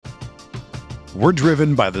We're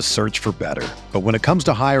driven by the search for better. But when it comes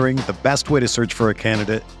to hiring, the best way to search for a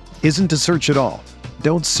candidate isn't to search at all.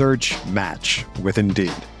 Don't search, match with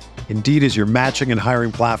Indeed. Indeed is your matching and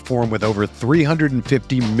hiring platform with over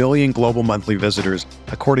 350 million global monthly visitors,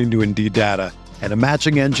 according to Indeed data, and a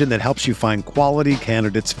matching engine that helps you find quality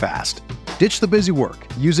candidates fast. Ditch the busy work.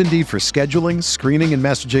 Use Indeed for scheduling, screening, and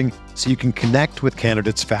messaging so you can connect with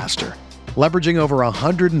candidates faster. Leveraging over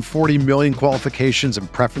 140 million qualifications and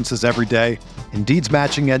preferences every day, Indeed's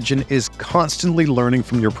matching engine is constantly learning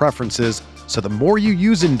from your preferences, so the more you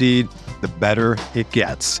use Indeed, the better it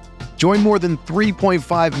gets. Join more than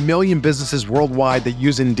 3.5 million businesses worldwide that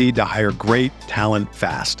use Indeed to hire great talent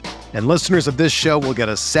fast. And listeners of this show will get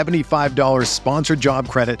a $75 sponsored job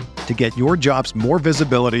credit to get your jobs more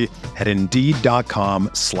visibility at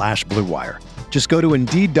Indeed.com/Blue Wire. Just go to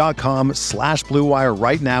Indeed.com/Blue Wire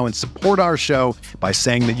right now and support our show by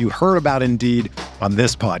saying that you heard about Indeed on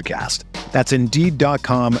this podcast. That's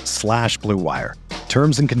Indeed.com/Blue Wire.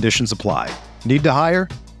 Terms and conditions apply. Need to hire?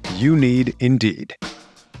 You need Indeed.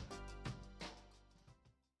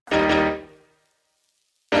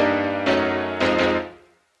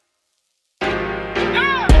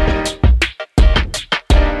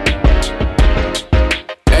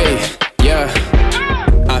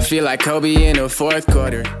 Feel like Kobe in the fourth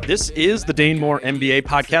quarter. This is the Dane Moore NBA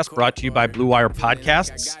podcast brought to you by Blue Wire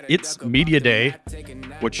Podcasts. It's Media Day,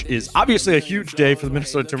 which is obviously a huge day for the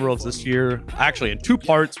Minnesota Timberwolves this year. Actually, in two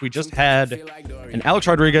parts, we just had an Alex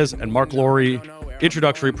Rodriguez and Marc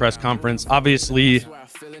introductory press conference, obviously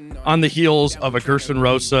on the heels of a Gerson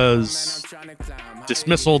Rosas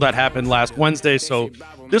dismissal that happened last Wednesday. So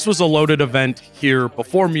this was a loaded event here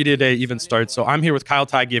before Media Day even starts. So I'm here with Kyle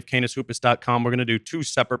Theige of CanisHoopus.com. We're going to do two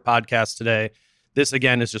separate podcasts today. This,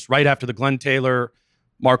 again, is just right after the Glenn Taylor,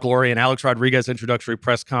 Marc and Alex Rodriguez introductory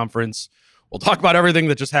press conference. We'll talk about everything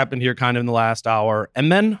that just happened here kind of in the last hour.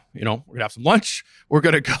 And then, we're going to have some lunch. We're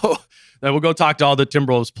going to go, then we'll go talk to all the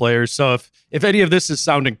Timberwolves players. So if any of this is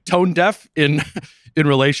sounding tone deaf in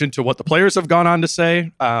relation to what the players have gone on to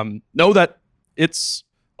say, know that it's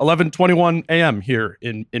 11:21 a.m. here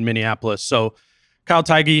in Minneapolis. So, Kyle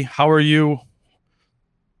Theige, how are you?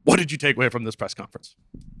 What did you take away from this press conference?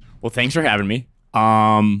 Well, thanks for having me.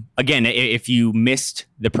 Again, if you missed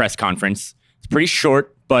the press conference, it's pretty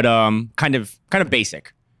short, but kind of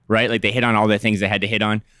basic, right? Like they hit on all the things they had to hit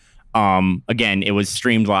on. Again, it was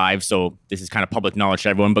streamed live, so this is kind of public knowledge to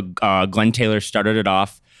everyone. But Glenn Taylor started it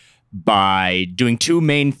off by doing two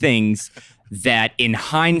main things that, in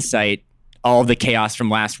hindsight, all of the chaos from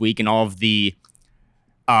last week and all of the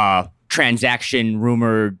transaction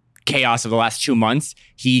rumor chaos of the last 2 months,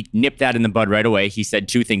 he nipped that in the bud right away. He said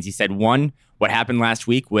two things. He said, one, what happened last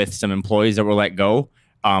week with some employees that were let go.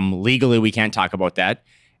 Legally, we can't talk about that.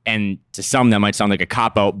 And to some, that might sound like a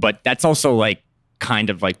cop-out, but that's also like kind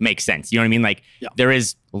of like makes sense. You know what I mean? Like There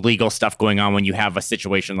is legal stuff going on when you have a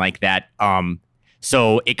situation like that.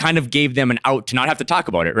 So it kind of gave them an out to not have to talk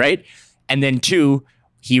about it, right? And then two,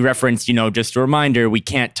 he referenced, just a reminder, we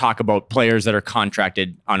can't talk about players that are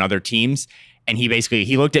contracted on other teams. And he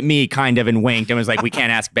looked at me kind of and winked and was like, we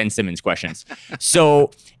can't ask Ben Simmons questions.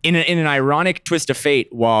 So in an ironic twist of fate,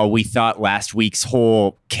 while we thought last week's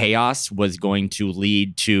whole chaos was going to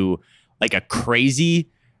lead to like a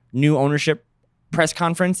crazy new ownership press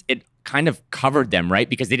conference, it kind of covered them, right?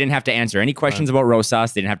 Because they didn't have to answer any questions about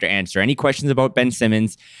Rosas. They didn't have to answer any questions about Ben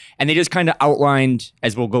Simmons. And they just kind of outlined,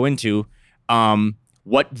 as we'll go into, who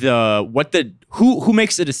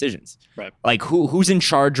makes the decisions, right? Like who's in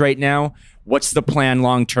charge right now? What's the plan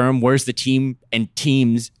long term? Where's the team and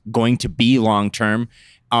teams going to be long term?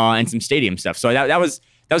 And some stadium stuff. So that was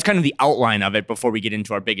kind of the outline of it before we get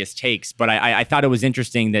into our biggest takes. But I thought it was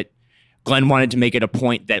interesting that Glenn wanted to make it a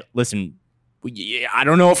point that, listen, I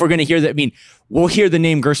don't know if we're going to hear that. I mean, we'll hear the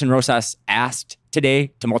name Gerson Rosas asked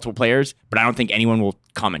today to multiple players, but I don't think anyone will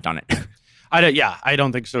comment on it. I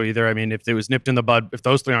don't think so either. I mean, if it was nipped in the bud, if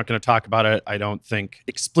those three aren't going to talk about it, I don't think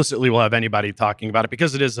explicitly we'll have anybody talking about it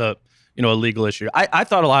because it is a legal issue. I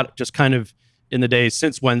thought a lot just kind of in the days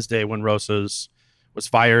since Wednesday when Rosas was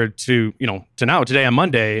fired to now today on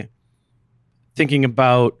Monday, thinking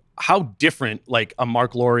about how different like a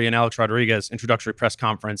Marc and Alex Rodriguez introductory press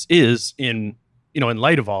conference is in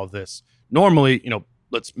light of all of this. Normally,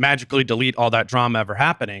 let's magically delete all that drama ever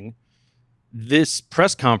happening. This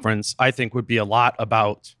press conference, I think, would be a lot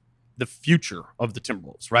about the future of the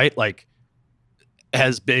Timberwolves, right? Like,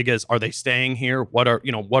 as big as, are they staying here? What are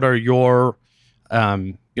your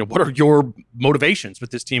motivations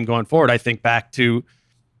with this team going forward? I think back to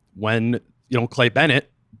when Clay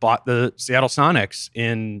Bennett bought the Seattle Sonics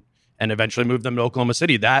and eventually moved them to Oklahoma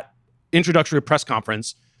City. That introductory press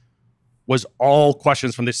conference was all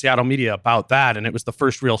questions from the Seattle media about that. And it was the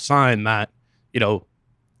first real sign that,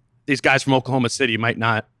 these guys from Oklahoma City might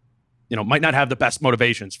not have the best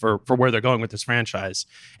motivations for where they're going with this franchise.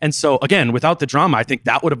 And so again, without the drama, I think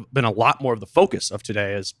that would have been a lot more of the focus of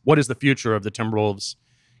today is what is the future of the Timberwolves?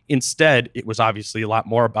 Instead, it was obviously a lot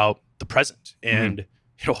more about the present and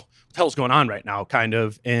what the hell's going on right now, kind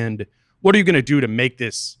of, and what are you going to do to make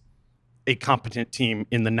this a competent team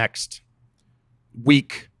in the next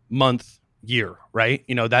week, month, year, right?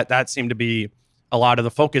 That seemed to be a lot of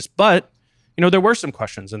the focus, but there were some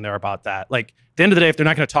questions in there about that. Like at the end of the day, if they're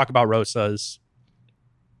not going to talk about Rosas,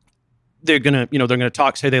 they're going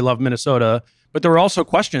to say they love Minnesota, but there were also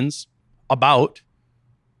questions about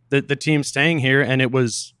the team staying here. And it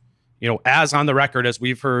was, as on the record as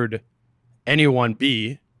we've heard anyone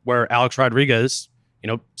be, where Alex Rodriguez,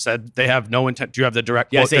 said they have no intent. Do you have the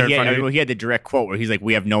direct quote there in front of you? He had the direct quote where he's like,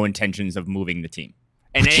 we have no intentions of moving the team.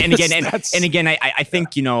 And again, I think,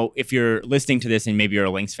 if you're listening to this and maybe you're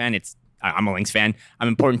a Lynx fan, I'm a Lynx fan. I'm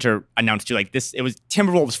important to announce too, like this, it was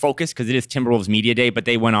Timberwolves focus because it is Timberwolves Media Day, but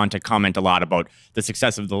they went on to comment a lot about the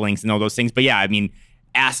success of the Lynx and all those things. But yeah, I mean,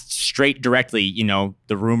 asked straight directly,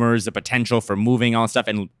 the rumors, the potential for moving, all that stuff.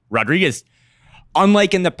 And Rodriguez,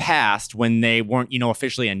 unlike in the past when they weren't,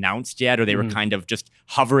 officially announced yet, or they were kind of just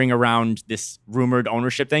hovering around this rumored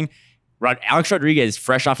ownership thing, Alex Rodriguez,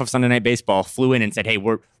 fresh off of Sunday Night Baseball, flew in and said, hey,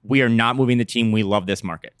 we are not moving the team. We love this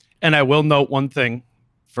market. And I will note one thing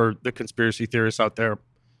for the conspiracy theorists out there.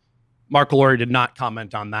 Marc Lori did not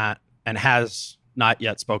comment on that and has not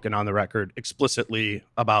yet spoken on the record explicitly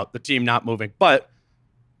about the team not moving, but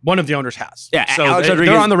one of the owners has. Yeah, so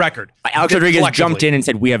they're on the record. Alex Rodriguez jumped in and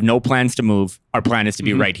said, we have no plans to move. Our plan is to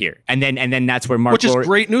be right here. And then that's where Marc Lori... Which is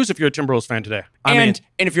great news if you're a Timberwolves fan today. And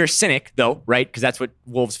if you're a cynic, though, right? Because that's what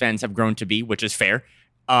Wolves fans have grown to be, which is fair.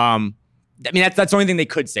 That's the only thing they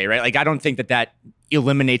could say, right? Like, I don't think that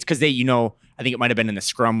eliminates... Because they, I think it might have been in the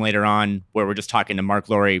scrum later on where we're just talking to Marc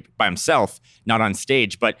Lori by himself, not on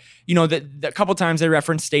stage. But, the couple times they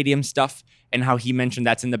referenced stadium stuff and how he mentioned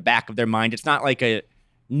that's in the back of their mind. It's not like a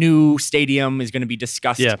new stadium is going to be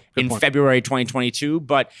discussed in February 2022.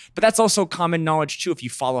 But that's also common knowledge, too, if you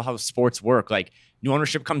follow how sports work. Like, new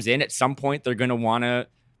ownership comes in, at some point they're going to want to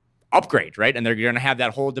upgrade, right? And they're going to have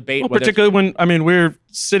that whole debate. Well, particularly when, we're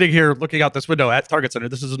sitting here looking out this window at Target Center.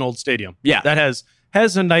 This is an old stadium. Yeah. That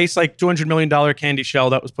has a nice, like, $200 million candy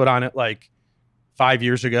shell that was put on it, like, 5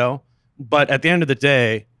 years ago. But at the end of the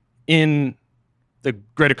day, in the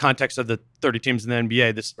greater context of the 30 teams in the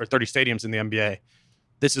NBA, or 30 stadiums in the NBA,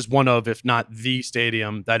 this is one of, if not the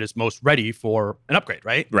stadium that is most ready for an upgrade,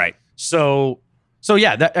 right? Right. So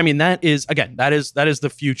yeah, that is the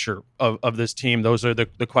future of this team. Those are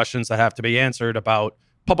the questions that have to be answered about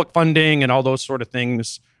public funding and all those sort of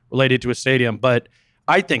things related to a stadium. But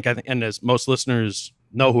I think, and as most listeners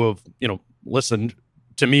know who have, listened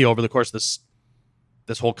to me over the course of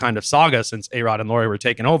this whole kind of saga since A-Rod and Lori were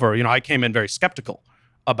taken over, I came in very skeptical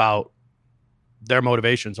about their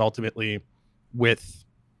motivations ultimately with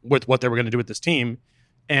what they were going to do with this team.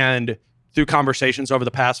 And through conversations over the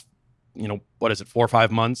past, 4 or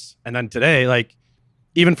 5 months, and then today, like,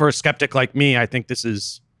 even for a skeptic like me, I think this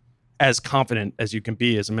is as confident as you can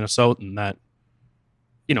be as a Minnesotan that,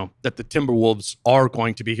 that the Timberwolves are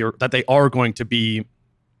going to be here, that there's going to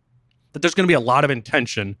be a lot of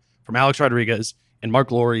intention from Alex Rodriguez and Marc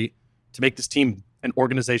Lori to make this team an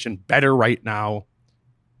organization better right now,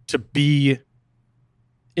 to be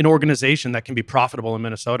an organization that can be profitable in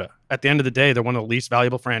Minnesota. At the end of the day, they're one of the least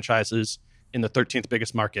valuable franchises in the 13th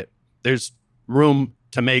biggest market. There's room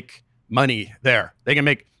to make money there. They can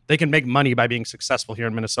make money by being successful here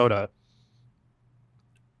in Minnesota,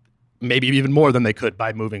 maybe even more than they could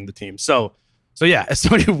by moving the team. So yeah, as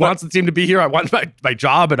somebody who wants the team to be here, I want my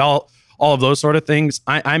job and all of those sort of things.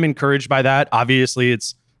 I'm encouraged by that. Obviously,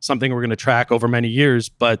 it's something we're going to track over many years,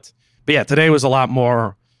 but yeah, today was a lot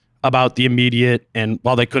more about the immediate. And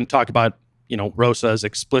while they couldn't talk about, Rosas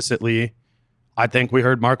explicitly, I think we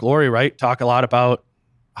heard Marc Lori, right, talk a lot about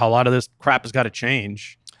how a lot of this crap has got to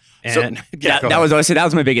change. And so that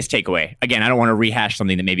was my biggest takeaway. Again, I don't want to rehash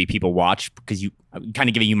something that maybe people watch because I'm kind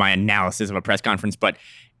of giving you my analysis of a press conference, but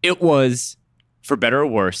it was, for better or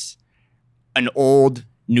worse, an old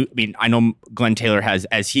new. I mean, I know Glenn Taylor has,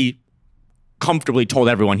 as he comfortably told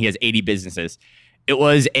everyone, he has 80 businesses. It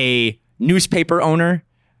was a newspaper owner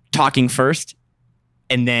talking first,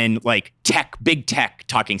 and then like big tech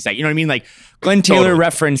talking second. You know what I mean? Like Glenn Taylor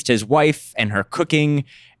referenced his wife and her cooking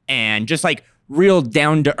and just like real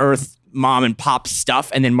down to earth mom and pop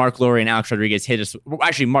stuff. And then Marc Lori and Alex Rodriguez hit us. Well,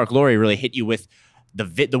 actually, Marc Lori really hit you with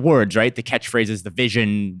the words, right? The catchphrases, the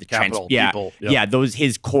vision, the Capital, people. Yep. Yeah, those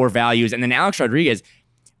his core values. And then Alex Rodriguez,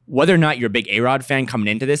 whether or not you're a big A-Rod fan coming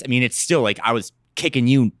into this, I mean, it's still like I was kicking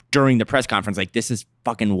you during the press conference. Like, this is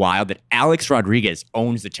fucking wild that Alex Rodriguez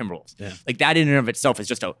owns the Timberwolves. Yeah. Like, that in and of itself is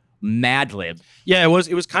just a mad lib. Yeah, it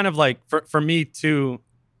was kind of like for me too.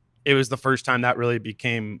 It was the first time that really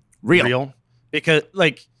became real because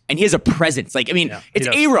like, and he has a presence. Like, I mean, it's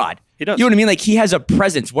A-Rod. He does. You know what I mean? Like, he has a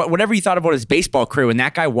presence. Whatever you thought about his baseball career, when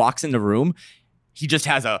that guy walks in the room, he just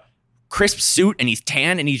has a crisp suit and he's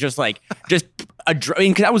tan and he's just like, I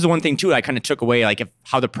mean, because that was the one thing too I kind of took away, like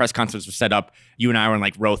how the press conference was set up. You and I were in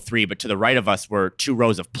like row 3, but to the right of us were 2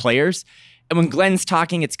 rows of players. And when Glenn's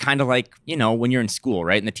talking, it's kind of like, you know, when you're in school,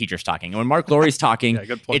 right? And the teacher's talking. And when Marc Lore's talking,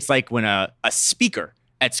 it's like when a speaker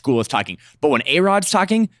at school is talking. But when A-Rod's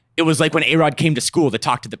talking, it was like when A-Rod came to school to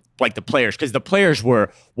talk to the players, because the players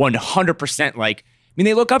were 100% like, I mean,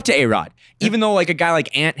 they look up to A-Rod. Even though like a guy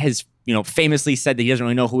like Ant has, you know, famously said that he doesn't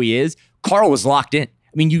really know who he is, Carl was locked in.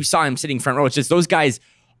 I mean, you saw him sitting front row. It's just those guys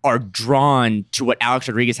are drawn to what Alex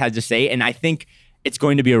Rodriguez has to say. And I think it's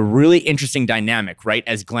going to be a really interesting dynamic, right?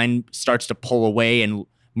 As Glenn starts to pull away and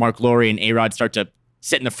Marc Lore and A-Rod start to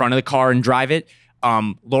sit in the front of the car and drive it.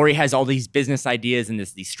 Lore has all these business ideas and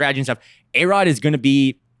these strategy and stuff. A-Rod is going to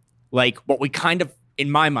be like what we kind of,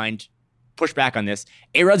 in my mind, push back on this.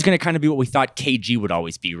 A-Rod's going to kind of be what we thought KG would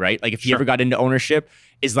always be, right? Like if he ever got into ownership,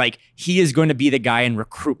 is like he is going to be the guy in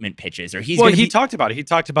recruitment pitches, or he's. Well, he talked about it. He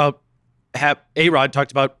talked about A-Rod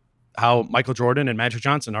talked about how Michael Jordan and Magic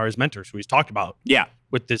Johnson are his mentors, who he's talked about. Yeah,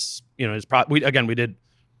 with this, you know, we did.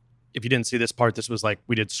 If you didn't see this part, this was like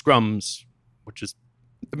we did scrums, which is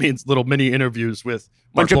means little mini interviews with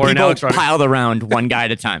Marc Lore and Alex Rodriguez piled around one guy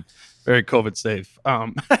at a time. Very COVID safe.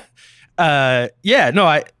 Yeah, no,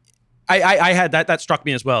 I had that struck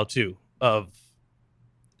me as well too, of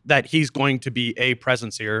that he's going to be a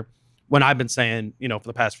presence here. When I've been saying, you know, for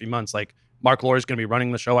the past few months, like Marc Lore is going to be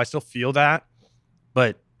running the show. I still feel that,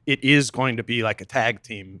 but it is going to be like a tag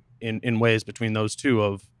team in ways between those two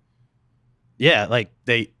of, yeah, like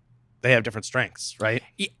they have different strengths, right?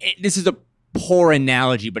 This is a poor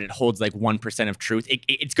analogy, but it holds like 1% of truth.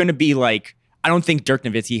 It's going to be like, I don't think Dirk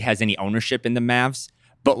Nowitzki has any ownership in the Mavs,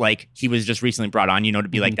 but like he was just recently brought on, you know, to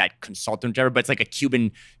be like that consultant, whatever. But it's like a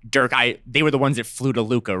Cuban Dirk. They were the ones that flew to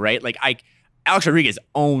Luka, right? Like Alex Rodriguez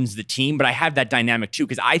owns the team, but I have that dynamic too,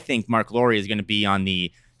 because I think Marc Lore is going to be on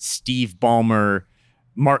the Steve Ballmer,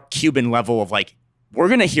 Mark Cuban level of like, we're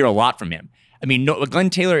going to hear a lot from him. I mean, no,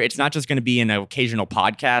 Glenn Taylor, it's not just going to be in an occasional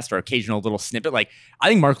podcast or occasional little snippet. Like, I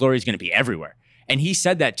think Marc Lore is going to be everywhere. And he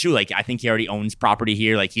said that too. Like, I think he already owns property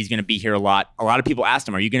here. Like, he's going to be here a lot. A lot of people asked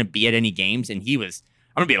him, are you going to be at any games? And he was,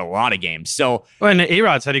 I'm going to be at a lot of games. So, well, and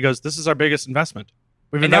A-Rod said, he goes, this is our biggest investment.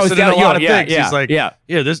 We've invested in a lot of things. He's like,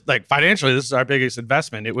 this, like, financially, this is our biggest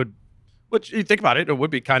investment. It would, which you think about it, it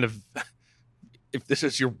would be kind of, if this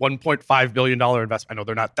is your $1.5 billion investment. I know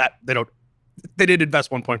they're not that, they did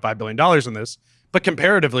invest $1.5 billion in this, but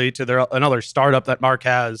comparatively to another startup that Marc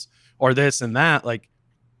has, or this and that, like,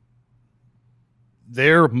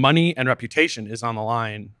 their money and reputation is on the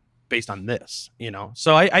line based on this, you know?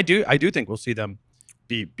 So I do think we'll see them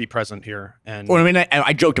be present here. And well, I mean,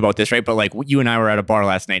 I joked about this, right? But like you and I were at a bar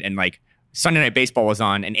last night and like Sunday Night Baseball was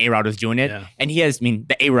on and A-Rod was doing it. Yeah. And he has, I mean,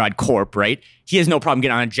 the A-Rod Corp, right? He has no problem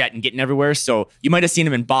getting on a jet and getting everywhere. So you might have seen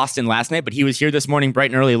him in Boston last night, but he was here this morning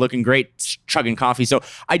bright and early, looking great, chugging coffee. So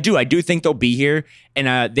I do think they'll be here.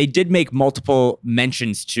 And they did make multiple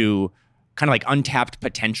mentions to kind of like untapped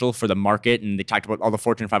potential for the market. And they talked about all the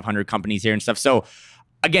Fortune 500 companies here and stuff. So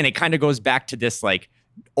again, it kind of goes back to this like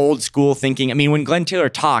old school thinking. I mean, when Glenn Taylor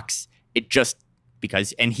talks, it just,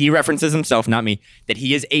 because, and he references himself, not me, that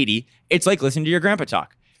he is 80. It's like listening to your grandpa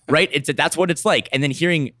talk, right? That's what it's like. And then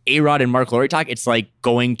hearing A-Rod and Marc Lore talk, it's like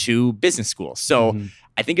going to business school. So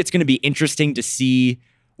I think it's going to be interesting to see.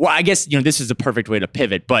 Well, I guess, you know, this is a perfect way to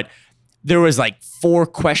pivot, but there was like 4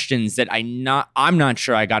 questions that I'm not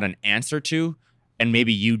sure I got an answer to. And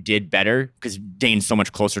maybe you did better because Dane's so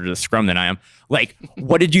much closer to the scrum than I am. Like,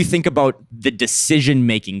 what did you think about the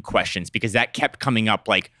decision-making questions? Because that kept coming up.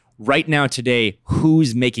 Like, right now, today,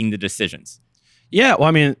 who's making the decisions? Yeah, well,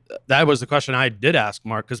 I mean, that was the question I did ask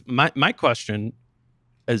Marc, because my question,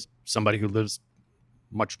 as somebody who lives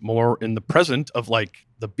much more in the present of like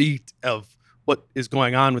the beat of what is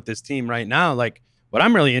going on with this team right now, like what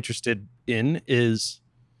I'm really interested in is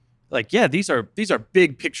like, yeah, these are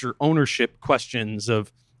big picture ownership questions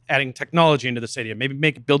of adding technology into the stadium,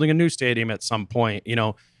 maybe building a new stadium at some point, you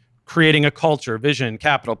know, creating a culture, vision,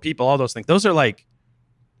 capital, people, all those things. Those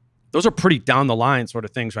are pretty down the line sort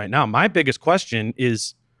of things right now. My biggest question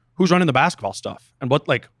is who's running the basketball stuff and what,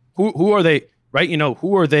 like, who are they? right?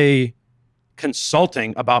 Who are they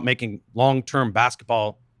consulting about making long-term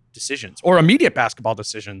basketball decisions or immediate basketball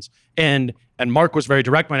decisions? And Marc was very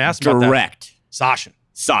direct when I asked about that. Direct.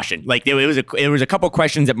 Sachin. Like there was a couple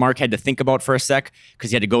questions that Marc had to think about for a sec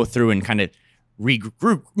because he had to go through and kind of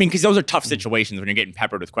regroup. I mean, because those are tough situations when you're getting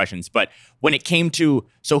peppered with questions. But when it came to,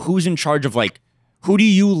 so who's in charge of like, who do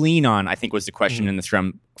you lean on, I think was the question in the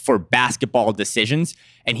scrum for basketball decisions.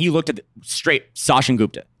 And he looked at straight Sachin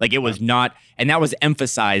Gupta. Like it was not, and that was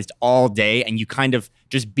emphasized all day. And you kind of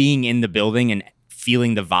just being in the building and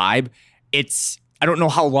feeling the vibe. I don't know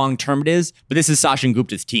how long-term it is, but this is Sachin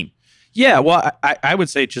Gupta's team. Yeah, well, I would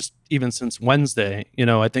say just even since Wednesday,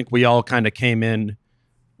 I think we all kind of came in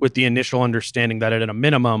with the initial understanding that at a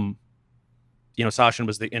minimum, Sachin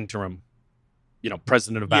was the interim,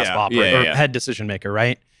 president of basketball or head decision maker,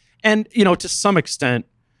 right? And, to some extent,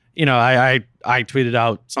 I tweeted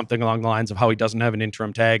out something along the lines of how he doesn't have an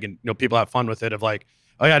interim tag, and people have fun with it of like,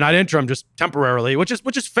 oh yeah, not interim, just temporarily, which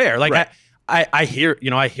is fair. Like right. I hear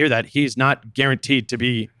that he's not guaranteed to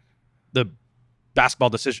be the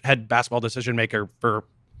head basketball decision maker for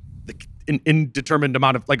the indeterminate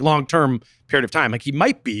amount of like long-term period of time. Like he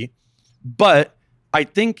might be, but I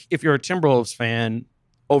think if you're a Timberwolves fan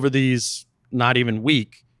over these not even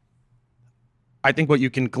week, I think what you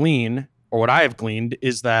can glean, or what I have gleaned,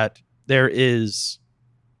 is that they're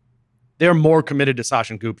more committed to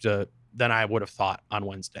Sachin Gupta than I would have thought on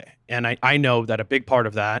Wednesday. And I know that a big part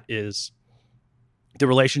of that is the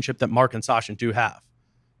relationship that Marc and Sachin do have.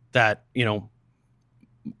 That,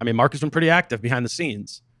 Marc has been pretty active behind the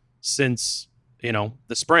scenes since, the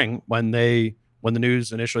spring when the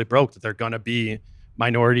news initially broke that they're going to be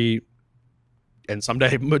minority and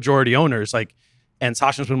someday majority owners. And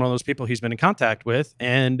Sachin's been one of those people he's been in contact with.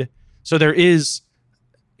 And so there is,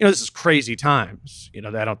 this is crazy times. I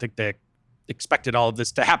don't think they expected all of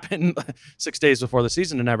this to happen 6 days before the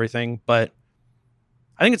season and everything. But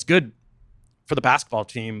I think it's good for the basketball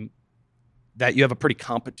team that you have a pretty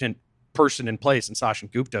competent person in place in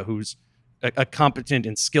Sachin Gupta, who's a competent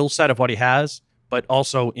in skill set of what he has, but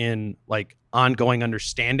also in like ongoing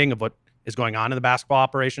understanding of what is going on in the basketball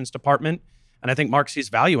operations department. And I think Marc sees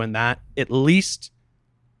value in that, at least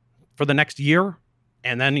for the next year.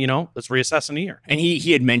 And then, let's reassess in a year. And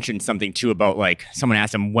he had mentioned something too about like someone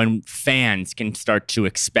asked him when fans can start to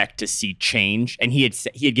expect to see change. And he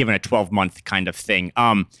had given a 12-month kind of thing.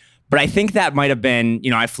 But I think that might have been,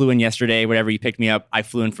 I flew in yesterday, whatever, you picked me up. I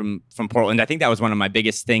flew in from Portland. I think that was one of my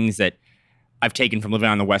biggest things that I've taken from living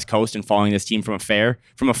on the West Coast and following this team from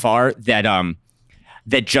afar, that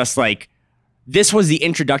just like, this was the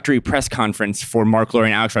introductory press conference for Marc Lore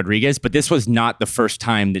and Alex Rodriguez, but this was not the first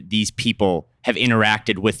time that these people have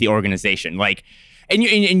interacted with the organization. Like,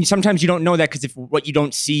 and sometimes you don't know that because if what you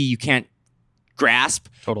don't see, you can't grasp.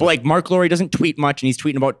 Totally. But like Marc Lore doesn't tweet much and he's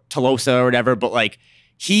tweeting about Tolosa or whatever, but like,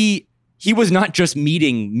 he was not just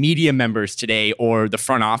meeting media members today or the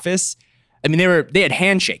front office. I mean, they had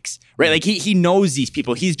handshakes, right? Like he knows these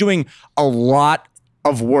people. He's doing a lot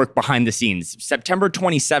of work behind the scenes. September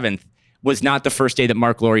 27th was not the first day that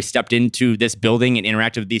Marc Lore stepped into this building and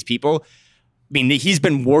interacted with these people. I mean, he's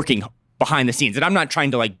been working behind the scenes, and I'm not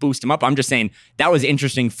trying to like boost him up. I'm just saying that was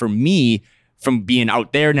interesting for me from being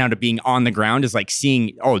out there now to being on the ground, is like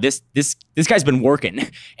seeing, oh, this guy's been working.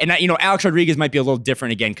 And Alex Rodriguez might be a little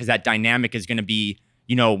different again, because that dynamic is going to be,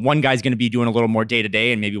 one guy's going to be doing a little more day to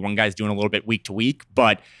day and maybe one guy's doing a little bit week to week.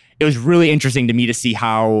 But it was really interesting to me to see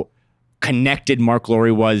how connected Marc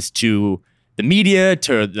Lore was to the media,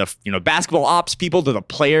 to the basketball ops people, to the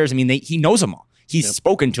players. I mean, he knows them all. He's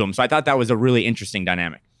spoken to them. So I thought that was a really interesting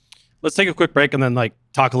dynamic. Let's take a quick break and then like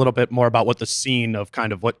talk a little bit more about what the scene of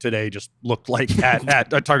kind of what today just looked like at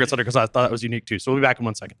Target Center, because I thought it was unique too. So we'll be back in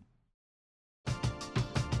 1 second.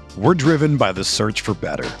 We're driven by the search for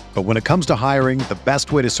better. But when it comes to hiring, the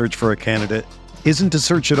best way to search for a candidate isn't to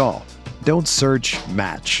search at all. Don't search,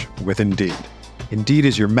 match with Indeed. Indeed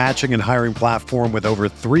is your matching and hiring platform with over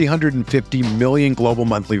 350 million global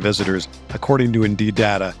monthly visitors, according to Indeed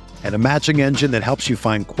data, and a matching engine that helps you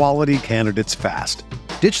find quality candidates fast.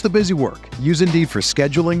 Ditch the busy work. Use Indeed for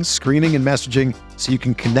scheduling, screening, and messaging so you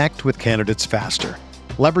can connect with candidates faster.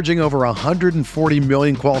 Leveraging over 140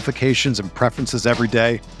 million qualifications and preferences every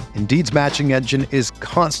day, Indeed's matching engine is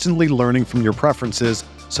constantly learning from your preferences,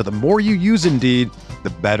 so the more you use Indeed,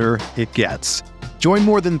 the better it gets. Join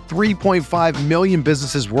more than 3.5 million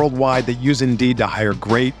businesses worldwide that use Indeed to hire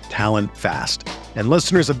great talent fast. And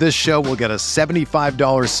listeners of this show will get a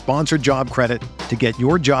 $75 sponsored job credit to get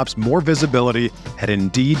your jobs more visibility at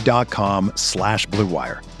Indeed.com/Blue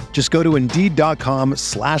Wire. Just go to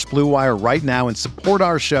Indeed.com/Blue Wire right now and support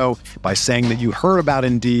our show by saying that you heard about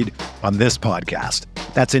Indeed on this podcast.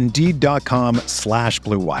 That's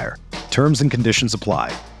Indeed.com/Blue Wire. Terms and conditions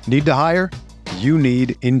apply. Need to hire? You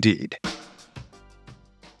need Indeed.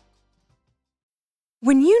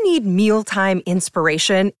 When you need mealtime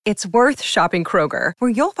inspiration, it's worth shopping Kroger, where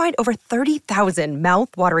you'll find over 30,000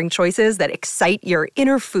 mouth-watering choices that excite your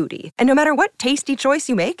inner foodie. And no matter what tasty choice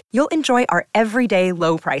you make, you'll enjoy our everyday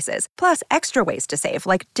low prices, plus extra ways to save,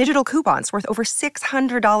 like digital coupons worth over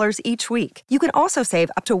 $600 each week. You can also save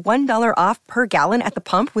up to $1 off per gallon at the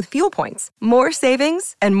pump with fuel points. More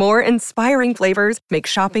savings and more inspiring flavors make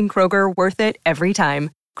shopping Kroger worth it every time.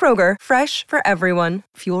 Kroger, fresh for everyone.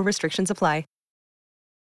 Fuel restrictions apply.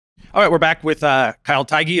 All right, we're back with Kyle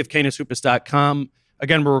Teige of canishoopus.com.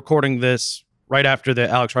 Again, we're recording this right after the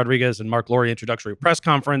Alex Rodriguez and Marc Lore introductory press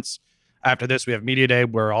conference. After this, we have Media Day,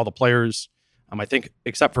 where all the players, I think,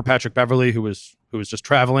 except for Patrick Beverley, who was just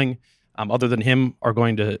traveling, other than him, are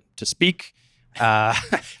going to speak. I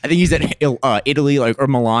think he's at Italy or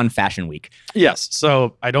Milan Fashion Week. Yes,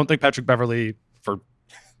 so I don't think Patrick Beverley, for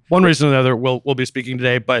one reason or another, will be speaking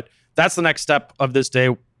today. But that's the next step of this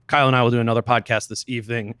day. Kyle and I will do another podcast this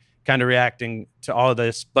evening, kind of reacting to all of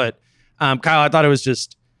this. But Kyle, I thought it was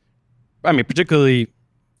just, particularly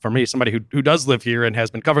for me, somebody who does live here and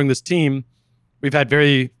has been covering this team, we've had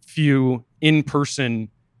very few in-person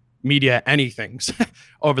media anythings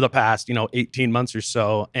over the past, 18 months or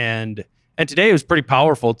so. And today it was pretty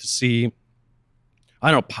powerful to see,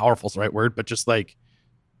 I don't know, powerful is the right word, but just like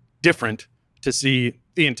different to see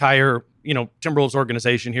the entire, Timberwolves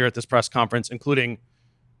organization here at this press conference, including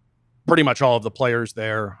pretty much all of the players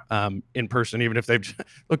there in person, even if they've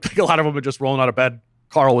looked like a lot of them are just rolling out of bed.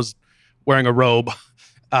 Carl was wearing a robe.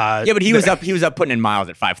 But he was up putting in miles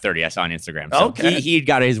at 5:30. I saw on Instagram. So okay. He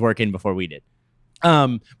got his work in before we did.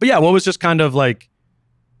 But yeah, what was just kind of like,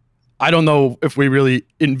 I don't know if we really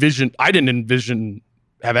I didn't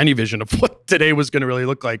have any vision of what today was going to really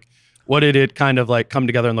look like. What did it kind of like come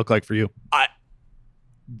together and look like for you?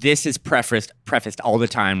 This is prefaced all the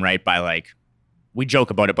time, right? By like, we joke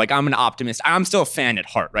about it, but like, I'm an optimist. I'm still a fan at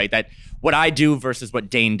heart, right? That what I do versus what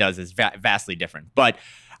Dane does is vastly different. But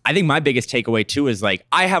I think my biggest takeaway too is like,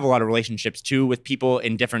 I have a lot of relationships too with people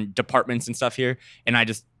in different departments and stuff here. And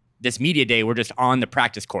this media day, we're just on the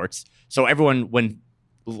practice courts. So everyone, when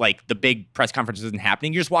like the big press conference isn't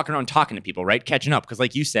happening, you're just walking around talking to people, right? Catching up. Because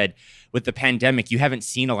like you said, with the pandemic, you haven't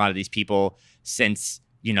seen a lot of these people since,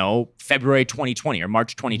 February 2020 or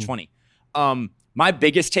March 2020. My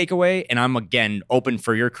biggest takeaway, and I'm again open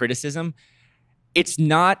for your criticism,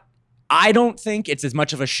 I don't think it's as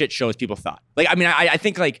much of a shit show as people thought. Like, I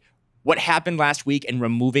think like what happened last week and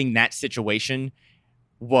removing that situation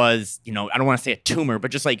was, I don't want to say a tumor,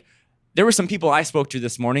 but just like there were some people I spoke to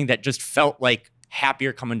this morning that just felt like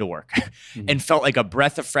happier coming to work and felt like a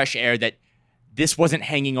breath of fresh air that this wasn't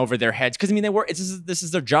hanging over their heads. Because this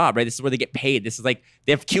is their job, right? This is where they get paid. This is like,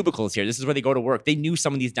 they have cubicles here. This is where they go to work. They knew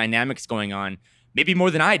some of these dynamics going on, maybe more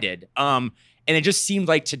than I did. And it just seemed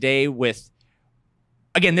like today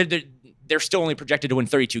again, they're still only projected to win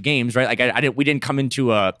 32 games, right? Like we didn't come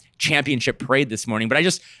into a championship parade this morning, but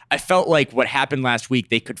I felt like what happened last week,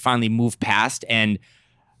 they could finally move past, and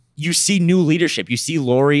you see new leadership. You see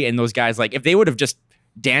Lori and those guys, like if they would have just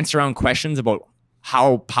danced around questions about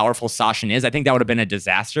how powerful Sachin is, I think that would have been a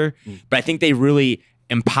disaster. But I think they really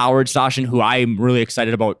empowered Sachin, who I'm really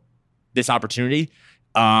excited about this opportunity.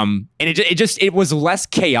 And it was less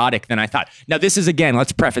chaotic than I thought. Now, this is, again,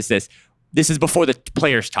 let's preface this. This is before the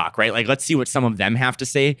players talk, right? Like, let's see what some of them have to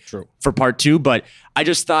say for part two. But I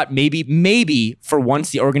just thought maybe for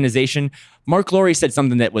once the organization, Marc Lore said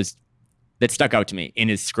something that stuck out to me in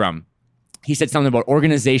his scrum. He said something about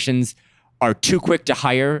organizations are too quick to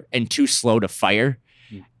hire and too slow to fire.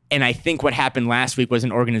 And I think what happened last week was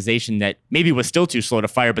an organization that maybe was still too slow to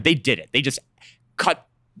fire, but they did it. They just cut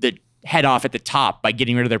the head off at the top by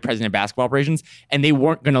getting rid of their president of basketball operations, and they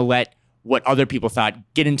weren't going to let what other people thought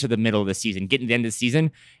get into the middle of the season, get into the end of the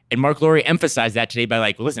season. And Marc Lore emphasized that today by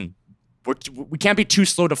like, listen, we can't be too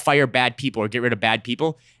slow to fire bad people or get rid of bad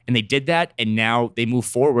people. And they did that, and now they move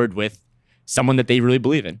forward with someone that they really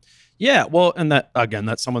believe in. Yeah, well, and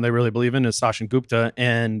that's someone they really believe in is Sachin Gupta.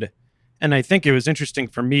 And I think it was interesting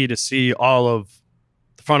for me to see all of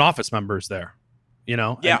the front office members there,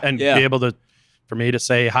 and be able for me to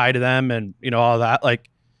say hi to them and, all that, like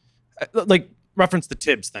reference the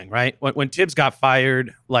Tibbs thing, right? When Tibbs got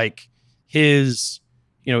fired, like his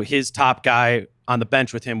top guy on the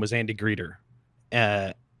bench with him was Andy Greer,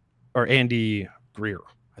 or Andy Greer,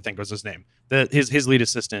 I think was his name, his lead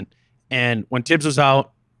assistant. And when Tibbs was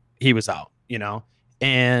out, he was out,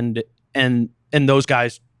 and those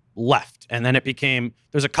guys left. And then it became,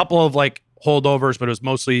 there's a couple of like holdovers, but it was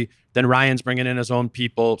mostly then Ryan's bringing in his own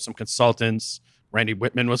people, some consultants. Randy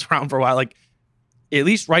Whitman was around for a while. Like, at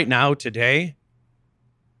least right now, today,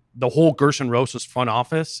 the whole Gerson Rosas front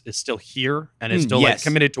office is still here and is still like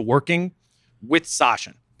committed to working with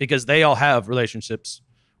Sachin, because they all have relationships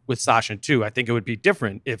with Sachin too. I think it would be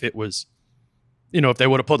different if it was, if they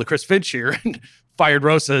would have pulled the Chris Finch here and fired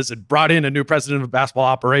Rosas and brought in a new president of basketball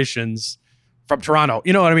operations from Toronto.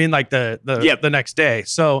 You know what I mean? Like the next day.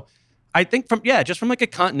 So I think just from like a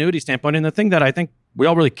continuity standpoint, and the thing that I think we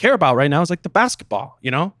all really care about right now is like the basketball,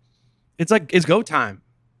 It's like, it's go time.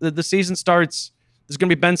 The season starts. There's going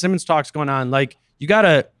to be Ben Simmons talks going on. Like, you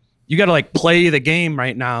gotta like play the game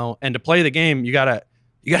right now. And to play the game, you gotta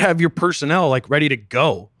have your personnel like ready to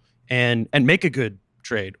go and make a good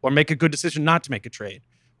trade, or make a good decision not to make a trade,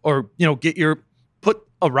 or, put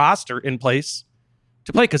a roster in place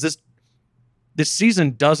to play. Cause this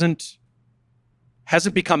season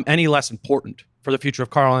hasn't become any less important for the future of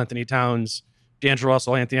Karl Anthony Towns, D'Angelo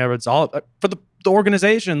Russell, Anthony Edwards, all for the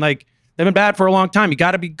organization. Like, they've been bad for a long time. You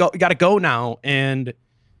got to go now, and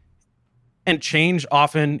change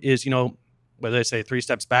often is, whether they say 3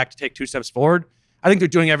 steps back to take 2 steps forward. I think they're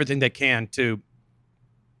doing everything they can to,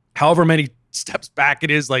 however many steps back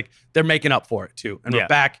it is, like they're making up for it too. And we're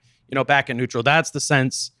back in neutral. That's the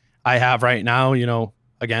sense I have right now.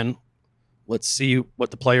 Again, let's see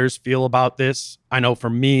what the players feel about this. I know for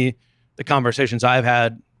me, the conversations I've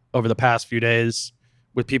had over the past few days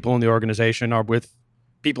with people in the organization are with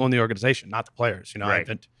people in the organization, not the players. I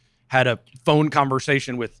haven't had a phone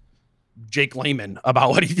conversation with Jake Layman about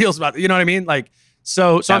what he feels about it. You know what I mean? Like,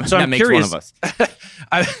 so I'm curious. One of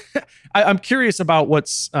us. I'm curious about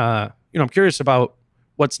what's, I'm curious about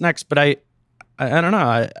what's next, but I don't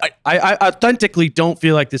know. I authentically don't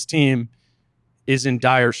feel like this team is in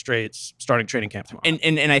dire straits starting training camp tomorrow.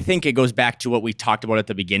 And I think it goes back to what we talked about at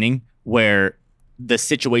the beginning, where the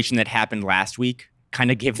situation that happened last week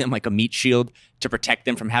kind of gave them like a meat shield to protect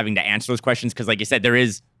them from having to answer those questions. Because like you said, there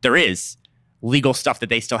is legal stuff that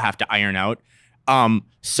they still have to iron out.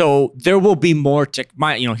 So there will be more to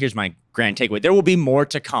here's my grand takeaway. There will be more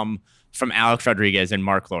to come from Alex Rodriguez and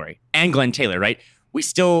Marc Lore and Glenn Taylor, right?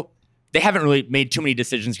 They haven't really made too many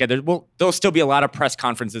decisions together. There'll still be a lot of press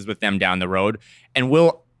conferences with them down the road. And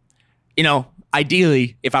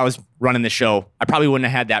ideally, if I was running the show, I probably wouldn't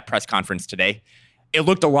have had that press conference today. It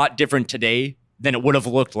looked a lot different today than it would have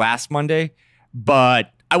looked last Monday,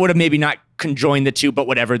 but I would have maybe not conjoined the two, but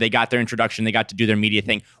whatever. They got their introduction. They got to do their media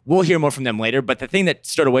thing. We'll hear more from them later. But the thing that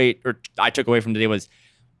I took away from today was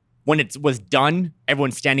when it was done,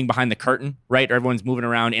 everyone's standing behind the curtain, right? Or everyone's moving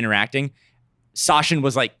around, interacting. Sachin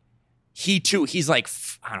was like, he's like,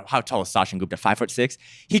 I don't know, how tall is Sachin Gupta? 5'6"?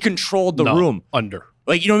 He controlled the room. Under.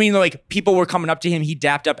 Like, you know what I mean? Like, people were coming up to him. He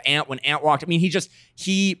dapped up Ant when Ant walked. I mean,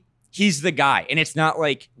 he's the guy. And it's not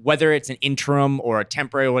like whether it's an interim or a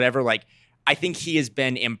temporary or whatever, like, I think he has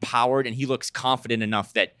been empowered and he looks confident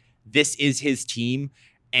enough that this is his team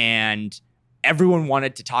and everyone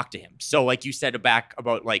wanted to talk to him. So like you said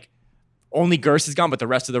about like only Gers is gone, but the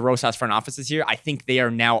rest of the Rosas front office is here. I think they are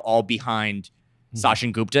now all behind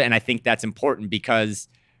Sachin Gupta. And I think that's important because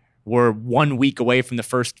we're 1 week away from the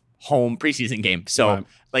first home preseason game. So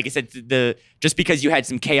like I said, just because you had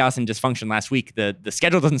some chaos and dysfunction last week, the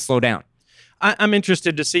schedule doesn't slow down. I'm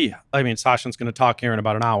interested to see. I mean, Sachin's going to talk here in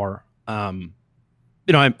about an hour. I'm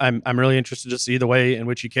really interested to see the way in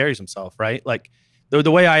which he carries himself, right? Like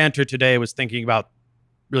the way I entered today was thinking about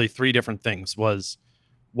really 3 different things. Was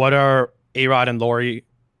what are A-Rod and Lori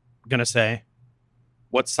going to say?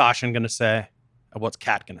 What's Sachin going to say? And what's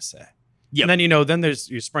Kat going to say? Yep. And then, then there's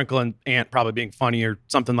you sprinkle in Ant probably being funny or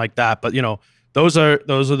something like that. But, those are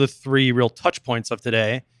the 3 real touch points of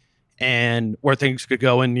today and where things could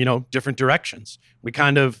go in, different directions. We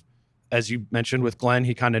kind of, as you mentioned with Glenn,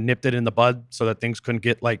 he kind of nipped it in the bud so that things couldn't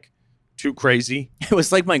get like too crazy. It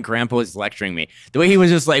was like my grandpa was lecturing me. The way he was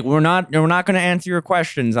just like, we're not going to answer your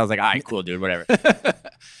questions. I was like, all right, cool, dude, whatever.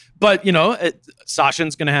 But,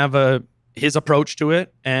 Sachin's going to have his approach to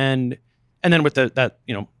it. And then with that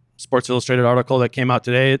Sports Illustrated article that came out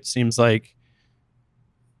today, it seems like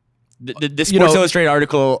the Sports Illustrated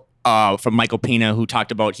article from Michael Pina, who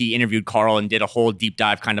talked about, he interviewed Karl and did a whole deep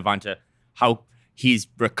dive kind of onto how he's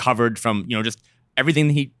recovered from, just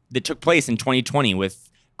everything that took place in 2020 with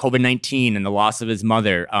COVID-19 and the loss of his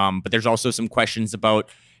mother. But there's also some questions about,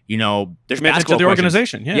 there's commitment to the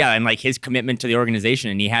organization. Yeah. And like his commitment to the organization.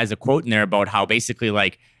 And he has a quote in there about how basically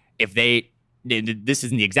like if this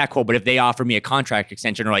isn't the exact quote, but if they offer me a contract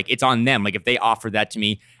extension or like it's on them, like if they offer that to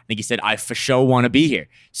me, I think he said, I for sure want to be here.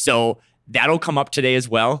 So that'll come up today as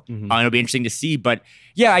well. It'll be interesting to see. But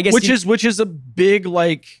yeah, I guess which is a big,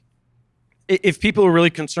 like, if people are really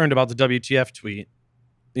concerned about the WTF tweet,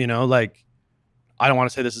 you know, like, I don't want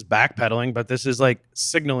to say this is backpedaling, but this is like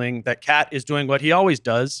signaling that Cat is doing what he always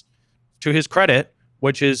does, to his credit,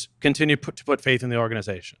 which is continue to put faith in the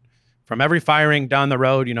organization. From every firing down the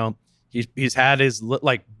road, you know, he's had his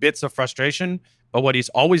like bits of frustration, but what he's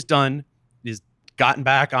always done is gotten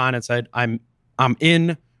back on and said, I'm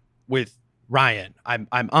in with Ryan.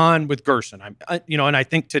 I'm on with Gerson. And I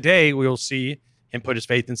think today we will see him put his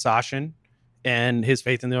faith in Sachin and his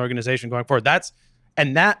faith in the organization going forward.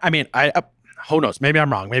 Who knows? Maybe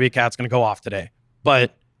I'm wrong. Maybe Cat's going to go off today,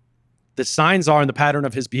 but the signs are, and the pattern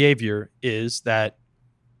of his behavior is that,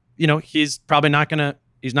 you know, he's not going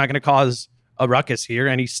to cause a ruckus here.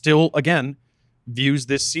 And he still, again, views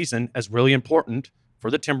this season as really important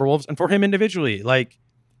for the Timberwolves and for him individually. Like,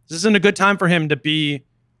 this isn't a good time for him to be.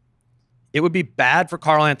 It would be bad for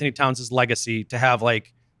Karl Anthony Towns' legacy to have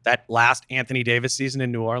like that last Anthony Davis season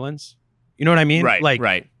in New Orleans. You know what I mean?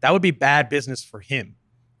 Right. That would be bad business for him.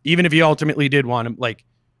 Even if he ultimately did want him, like,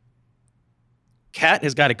 Cat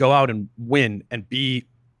has got to go out and win and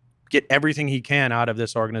get everything he can out of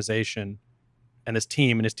this organization and this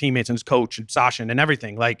team and his teammates and his coach and Sachin and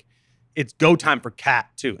everything. Like, it's go time for Cat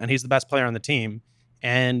too. And he's the best player on the team.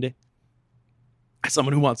 And as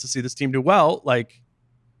someone who wants to see this team do well, like,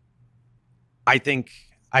 I think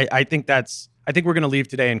we're going to leave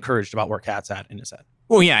today encouraged about where Cat's at in his head.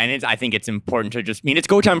 Well, yeah, and I think it's important to it's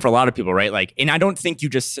go time for a lot of people, right? Like, and I don't think you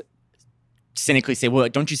just cynically say, well,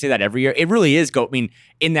 don't you say that every year? It really is go. I mean,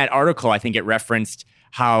 in that article, I think it referenced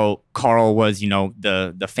how Karl was, you know,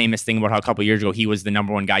 the famous thing about how a couple of years ago he was the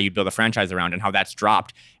number one guy you'd build a franchise around, and how that's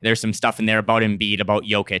dropped. There's some stuff in there about Embiid, about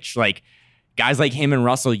Jokic, like guys like him and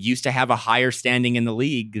Russell used to have a higher standing in the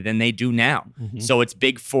league than they do now. So it's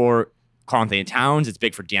big for Karl Anthony Towns. It's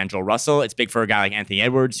big for D'Angelo Russell. It's big for a guy like Anthony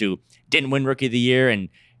Edwards, who didn't win Rookie of the Year, and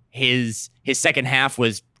his second half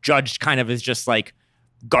was judged kind of as just like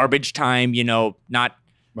garbage time, you know, not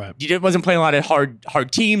right. He wasn't playing a lot of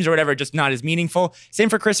hard teams or whatever, just not as meaningful. Same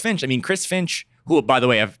for Chris Finch. I mean, Chris Finch, who, by the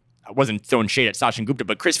way, I wasn't throwing shade at Sachin Gupta,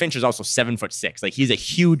 but Chris Finch is also 7'6". Like, he's a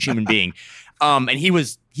huge human being. And he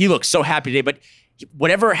looked so happy today, but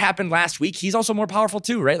whatever happened last week, he's also more powerful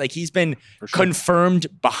too, right? Like, he's been confirmed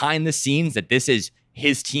behind the scenes that this is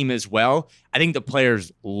his team as well. I think the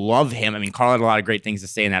players love him. I mean, Karl had a lot of great things to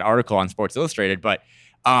say in that article on Sports Illustrated, but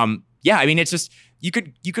yeah, I mean, it's just, you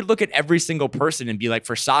could look at every single person and be like,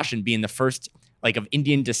 for Sachin being the first like of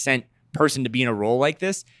Indian descent person to be in a role like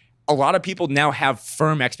this, a lot of people now have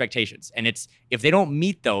firm expectations. And it's, if they don't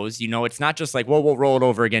meet those, you know, it's not just like, well, we'll roll it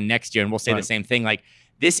over again next year and we'll say the same thing. Like,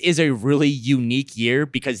 this is a really unique year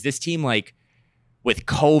because this team, like, with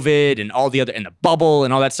COVID and all the other, and the bubble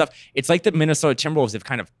and all that stuff, it's like the Minnesota Timberwolves have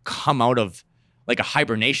kind of come out of like a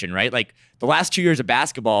hibernation, right? Like, the last 2 years of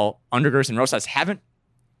basketball under Gerson Rosas haven't,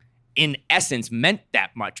 in essence, meant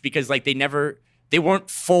that much because like they weren't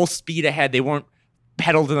full speed ahead. They weren't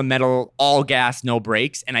pedal to the metal, all gas, no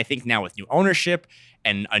brakes. And I think now with new ownership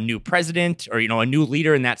and a new president, or, you know, a new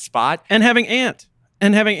leader in that spot, and having Ant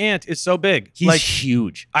is so big. He's like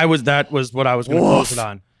huge. That was what I was going to close it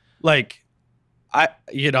on. Like,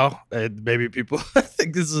 maybe people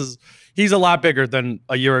think he's a lot bigger than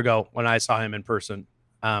a year ago when I saw him in person.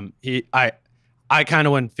 I kind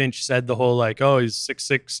of, when Finch said the whole like, oh, he's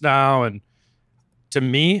 6'6" now, and to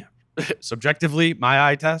me, subjectively, my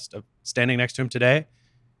eye test of standing next to him today,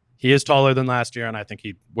 he is taller than last year, and I think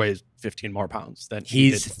he weighs 15 more pounds than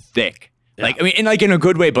he's did. Thick. Yeah. Like, I mean, and like in a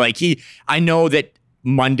good way, but like I know that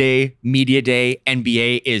Monday media day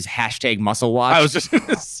NBA is #muscle watch. I was just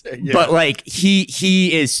gonna say, yeah. But like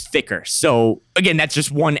he is thicker. So again, that's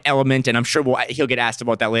just one element, and I'm sure he'll get asked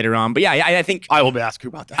about that later on. But yeah, I think I will be asking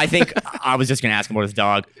about that. I think I was just gonna ask him about his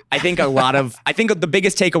dog. I think the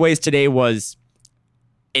biggest takeaways today was,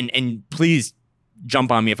 and please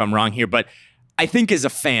jump on me if I'm wrong here, but I think as a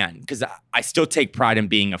fan, because I still take pride in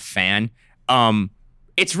being a fan,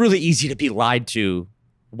 it's really easy to be lied to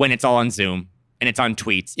when it's all on Zoom and it's on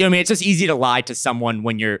tweets. You know what I mean? It's just easy to lie to someone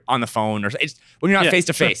when you're on the phone or when you're not face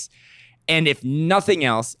to face. And if nothing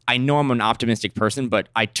else, I know I'm an optimistic person, but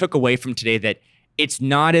I took away from today that it's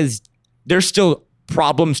not as, there's still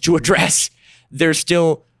problems to address. There's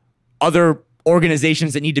still other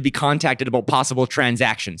organizations that need to be contacted about possible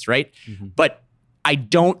transactions, right? Mm-hmm. But I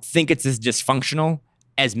don't think it's as dysfunctional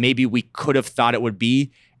as maybe we could have thought it would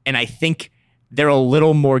be. And I think they're a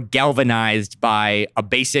little more galvanized by a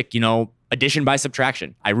basic, addition by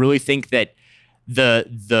subtraction. I really think that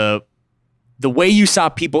the way you saw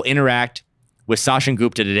people interact with Sachin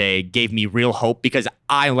Gupta today gave me real hope because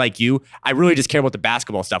I, like you, I really just care about the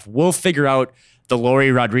basketball stuff. We'll figure out the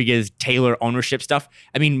Laurie, Rodriguez, Taylor ownership stuff.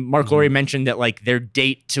 I mean, Marc Laurie mentioned that like their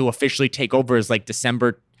date to officially take over is like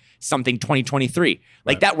December something 2023.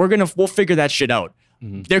 Like that, we'll figure that shit out.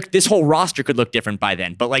 This whole roster could look different by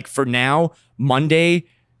then. But like for now, Monday,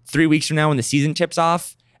 3 weeks from now when the season tips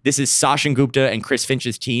off, this is Sachin Gupta and Chris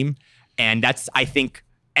Finch's team. And that's, I think,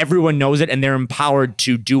 everyone knows it and they're empowered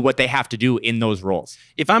to do what they have to do in those roles.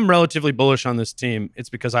 If I'm relatively bullish on this team, it's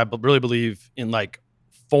because I really believe in like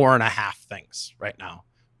 4.5 things right now.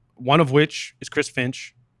 One of which is Chris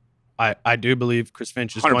Finch. I do believe Chris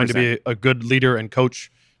Finch is 100%. Going to be a good leader and coach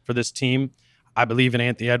for this team. I believe in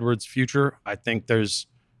Anthony Edwards' future. I think it's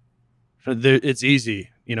easy,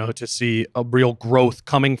 to see a real growth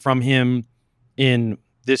coming from him in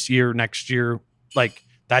this year, next year. Like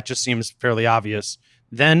that just seems fairly obvious.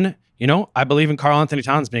 Then, I believe in Karl Anthony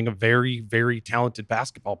Towns being a very, very talented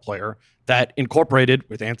basketball player that incorporated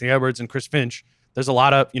with Anthony Edwards and Chris Finch. There's a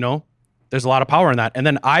lot of power in that. And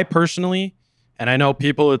then I personally, and I know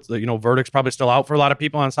people, verdict's probably still out for a lot of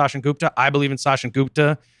people on Sachin Gupta. I believe in Sachin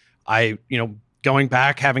Gupta. Going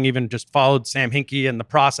back, having even just followed Sam Hinkie and the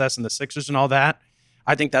process and the Sixers and all that,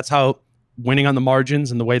 I think that's how winning on the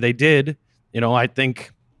margins and the way they did, I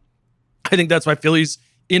think that's why Philly's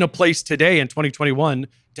in a place today in 2021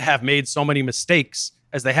 to have made so many mistakes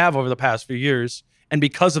as they have over the past few years. And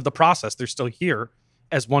because of the process, they're still here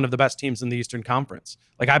as one of the best teams in the Eastern Conference.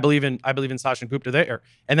 Like I believe in Sachin Gupta there.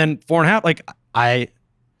 And then 4.5, like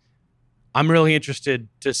I'm really interested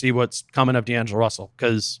to see what's coming of D'Angelo Russell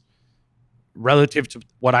because relative to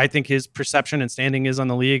what I think his perception and standing is on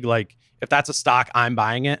the league, like if that's a stock, I'm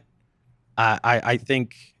buying it. I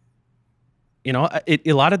think,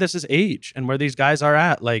 a lot of this is age and where these guys are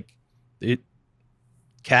at. Like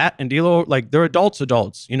Cat and D'Lo, like they're adults,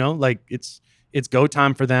 like it's go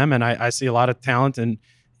time for them. And I see a lot of talent in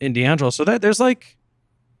D'Angelo. So that there's I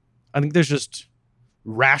think there's just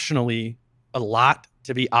rationally a lot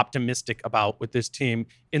to be optimistic about with this team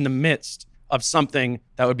in the midst of something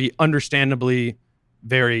that would be understandably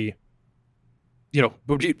very,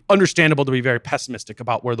 would be understandable to be very pessimistic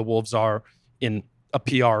about where the Wolves are in a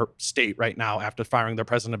PR state right now after firing their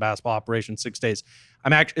president of basketball operations 6 days.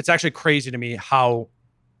 It's actually crazy to me how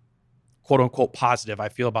quote unquote positive I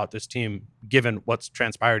feel about this team, given what's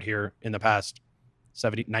transpired here in the past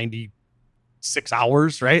 96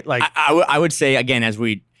 hours, right? Like I would say again, as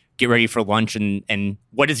we get ready for lunch and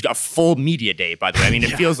what is a full media day, by the way. I mean,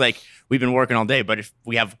 it feels like we've been working all day, but if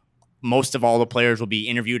we have most of all the players will be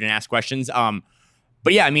interviewed and asked questions.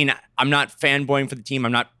 But yeah, I mean, I'm not fanboying for the team.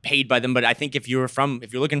 I'm not paid by them, but I think if you're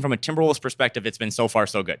looking from a Timberwolves perspective, it's been so far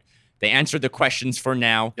so good. They answered the questions for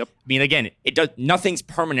now. Yep. I mean, again, nothing's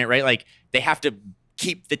permanent, right? Like they have to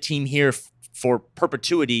keep the team here for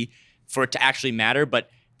perpetuity for it to actually matter, but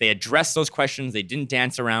they addressed those questions. They didn't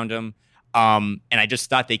dance around them. And I just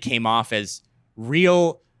thought they came off as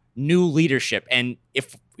real new leadership. And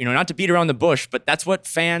if, not to beat around the bush, but that's what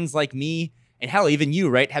fans like me and hell, even you,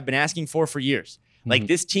 right, have been asking for years. Like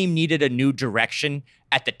this team needed a new direction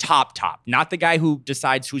at the top, not the guy who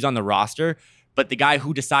decides who's on the roster, but the guy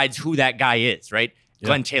who decides who that guy is, right? Yep.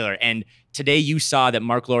 Glenn Taylor. And today you saw that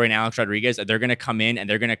Marc Laurie and Alex Rodriguez, they're going to come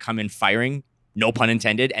in firing, no pun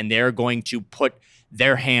intended, and they're going to put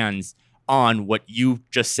their hands on what you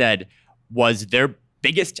just said was their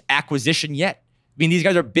biggest acquisition yet. I mean, these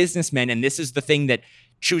guys are businessmen, and this is the thing that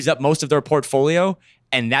chews up most of their portfolio,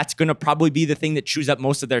 and that's going to probably be the thing that chews up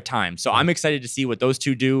most of their time. So I'm excited to see what those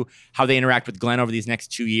two do, how they interact with Glenn over these next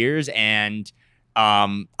 2 years, and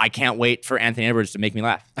I can't wait for Anthony Edwards to make me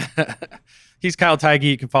laugh. He's Kyle Teige.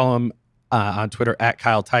 You can follow him on Twitter at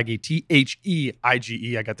Kyle Teige,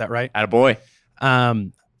 T-H-E-I-G-E. I got that right? Attaboy.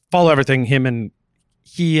 Follow everything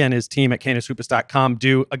he and his team at canishoops.com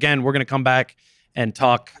do. Again, we're going to come back and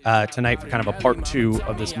talk tonight for kind of a part 2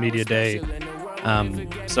 of this media day.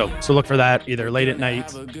 So look for that either late at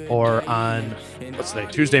night or on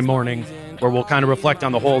Tuesday morning, where we'll kind of reflect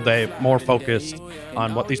on the whole day, more focused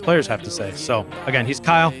on what these players have to say. So again, he's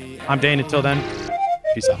Kyle. I'm Dane. Until then,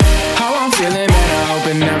 peace out. How I'm feeling, man, I hope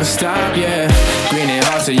it never stop, yeah. Green and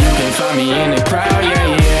hot so you can find me in the crowd,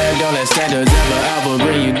 yeah. Don't let standards ever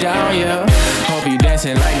bring you down, yeah. Hope you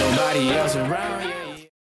dancing like nobody else around.